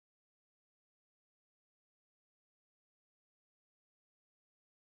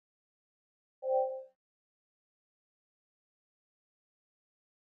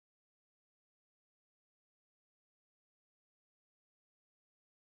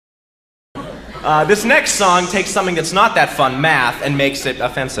This next song takes something that's not that fun, math, and makes it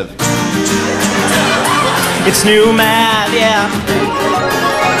offensive. It's new math, yeah.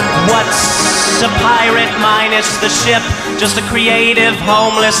 What's a pirate minus the ship? Just a creative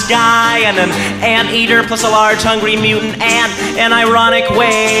homeless guy and an anteater plus a large hungry mutant ant. An ironic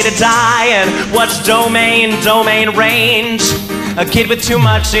way to die. And what's domain range? A kid with too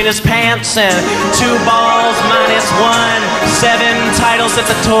much in his pants and 2 balls minus 1. 7 titles, it's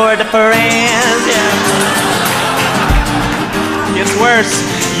a Tour de France, yeah. Gets worse.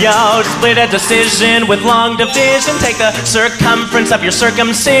 Yo, split a decision with long division. Take the circumference of your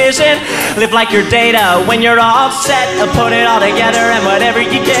circumcision. Live like your data when you're all set. Put it all together and whatever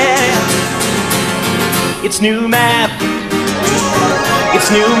you get. It's new math. It's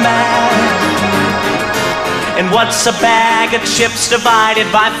new math. And what's a bag of chips divided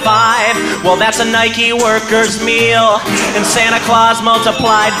by 5? Well, that's a Nike worker's meal. And Santa Claus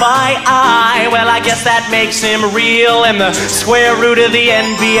multiplied by I. Well, I guess that makes him real. And the square root of the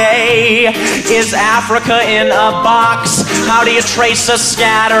NBA is Africa in a box. How do you trace a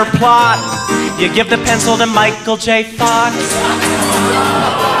scatter plot? You give the pencil to Michael J. Fox.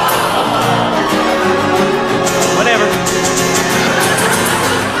 Whatever.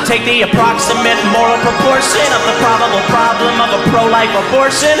 Take the approximate moral proportion of the probable problem of a pro-life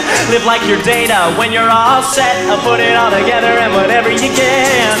abortion. Live like your data when you're all set. Put it all together and whatever you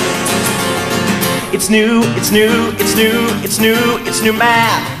can. It's new, it's new, it's new, it's new, it's new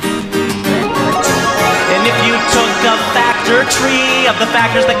math. And if you took a factor tree of the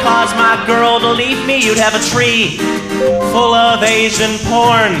factors that caused my girl to leave me, you'd have a tree full of Asian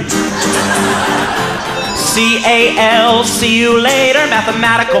porn. C-A-L, see you later.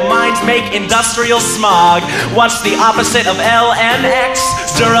 Mathematical minds make industrial smog. What's the opposite of L and X?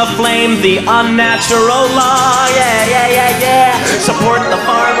 Duraflame, the unnatural law. Yeah, yeah, yeah, yeah. Support the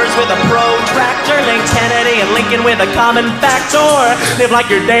farmers with a protractor. Link Kennedy and Lincoln with a common factor. Live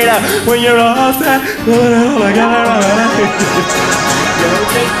like your data when you're all set. Oh my God.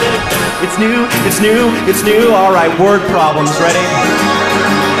 It's new, it's new, it's new. All right, word problems, ready?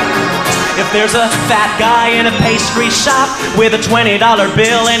 If there's a fat guy in a pastry shop with a $20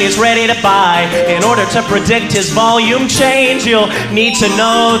 bill and he's ready to buy, in order to predict his volume change, you'll need to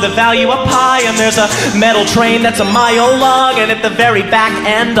know the value of pi. And there's a metal train that's a mile long, and at the very back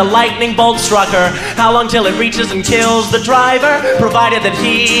end a lightning bolt struck her. How long till it reaches and kills the driver? Provided that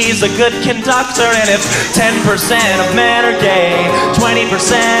he's a good conductor. And if 10% of men are gay, 20%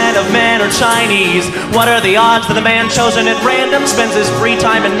 of men are Chinese, what are the odds that the man chosen at random spends his free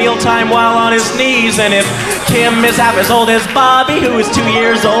time and mealtime while on his knees? And if Kim is half as old as Bobby, who is 2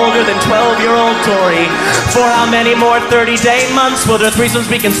 years older than 12-year-old Tori, for how many more 30-day months will their threesomes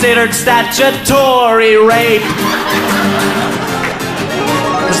be considered statutory rape?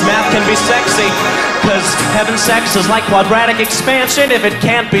 Because math can be sexy, because heaven sex is like quadratic expansion. If it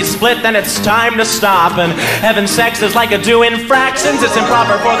can't be split, then it's time to stop. And heaven sex is like a do in fractions. It's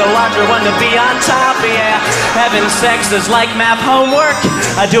improper for the larger one to be on top, yeah. Heaven sex is like math homework.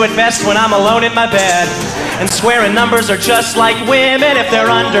 I do it best when I'm alone in my bed. And squaring numbers are just like women. If they're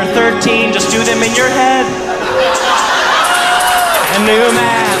under 13, just do them in your head. And new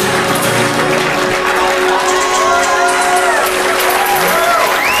math